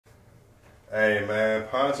Hey man,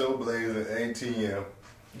 Poncho, Blazin, ATM.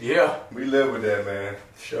 Yeah. We live with that, man.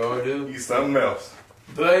 Sure do. He's something else.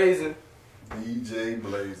 Blazin. DJ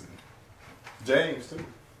Blazin. James too.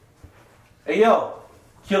 Hey yo,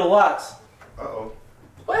 kilowatts. Uh-oh.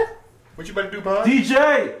 What? What you about to do, Pon?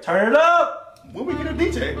 DJ, turn it up. When we get a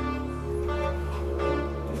DJ?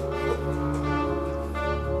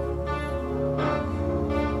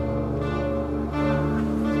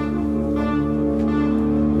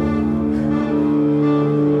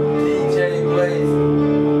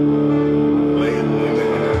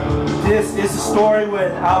 This is a story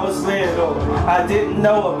when I was little. I didn't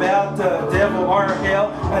know about the devil or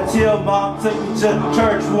hell until Mom took me to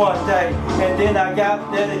church one day. And then I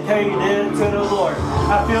got dedicated to the Lord.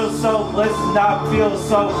 I feel so blessed and I feel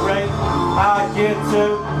so great. I get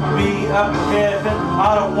to be up in heaven.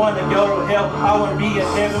 I don't want to go to hell. I want to be in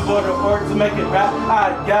heaven, but in order to make it right,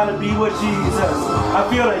 I gotta be with Jesus. I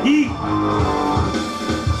feel the heat.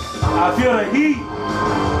 I feel the heat.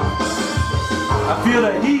 I feel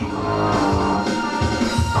the heat.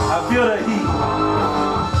 I feel the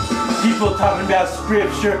heat. People talking about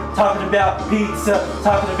scripture, talking about pizza,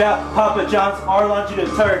 talking about Papa John's or laundry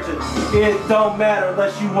detergent. It don't matter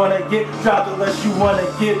unless you want to get dropped, unless you want to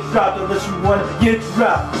get dropped, unless you want to get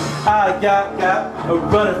dropped. I got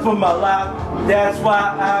running for my life. That's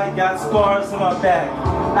why I got scars on my back.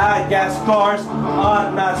 I got scars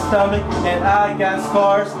on my stomach and I got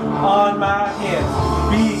scars on my hands.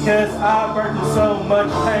 Because I've been through so much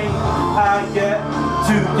pain, I get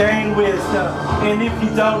to gain wisdom. And if you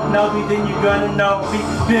don't know me, then you're gonna know me.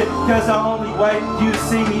 Because the only way you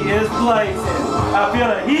see me is blazing. I feel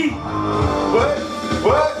the heat. What?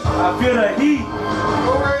 What? I feel the heat.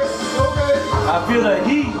 Okay. I feel the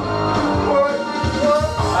heat. What?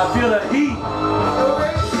 I feel the heat.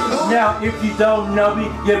 Okay. Now, if you don't know me,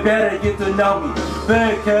 you better get to know me.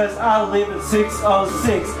 Because I live in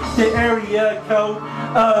 606, the area code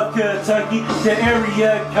of Kentucky, the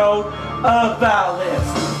area code of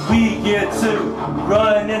violence. We get to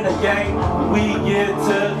run in the game, we get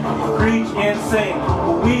to preach and sing,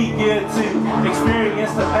 we get to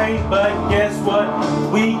experience the pain, but guess what?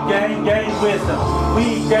 We gain wisdom,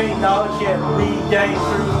 we gain knowledge, and we gain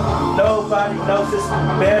truth. Nobody knows this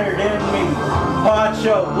better than me.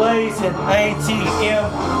 Poncho, Blazin, ATM.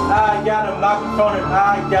 I got a microphone and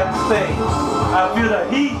I got the thing. I feel the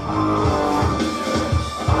heat.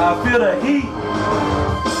 I feel the heat.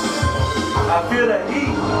 I feel the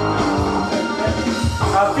heat.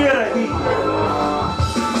 I feel the heat.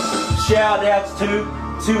 Shout outs to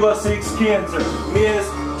 206 Kinzer, Miss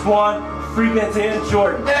Twan, Freeman, and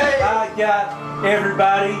Jordan. Hey. I got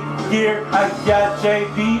everybody here. I got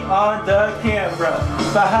JP on the camera.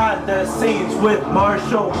 Behind the scenes with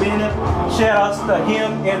Marshall Bennett. Shout outs to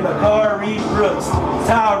him and Macari Brooks.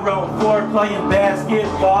 Tyrone Ford playing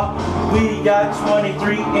basketball. We got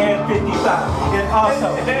 23 and 55. And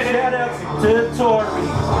also shout outs to Tori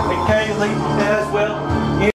and Kaylee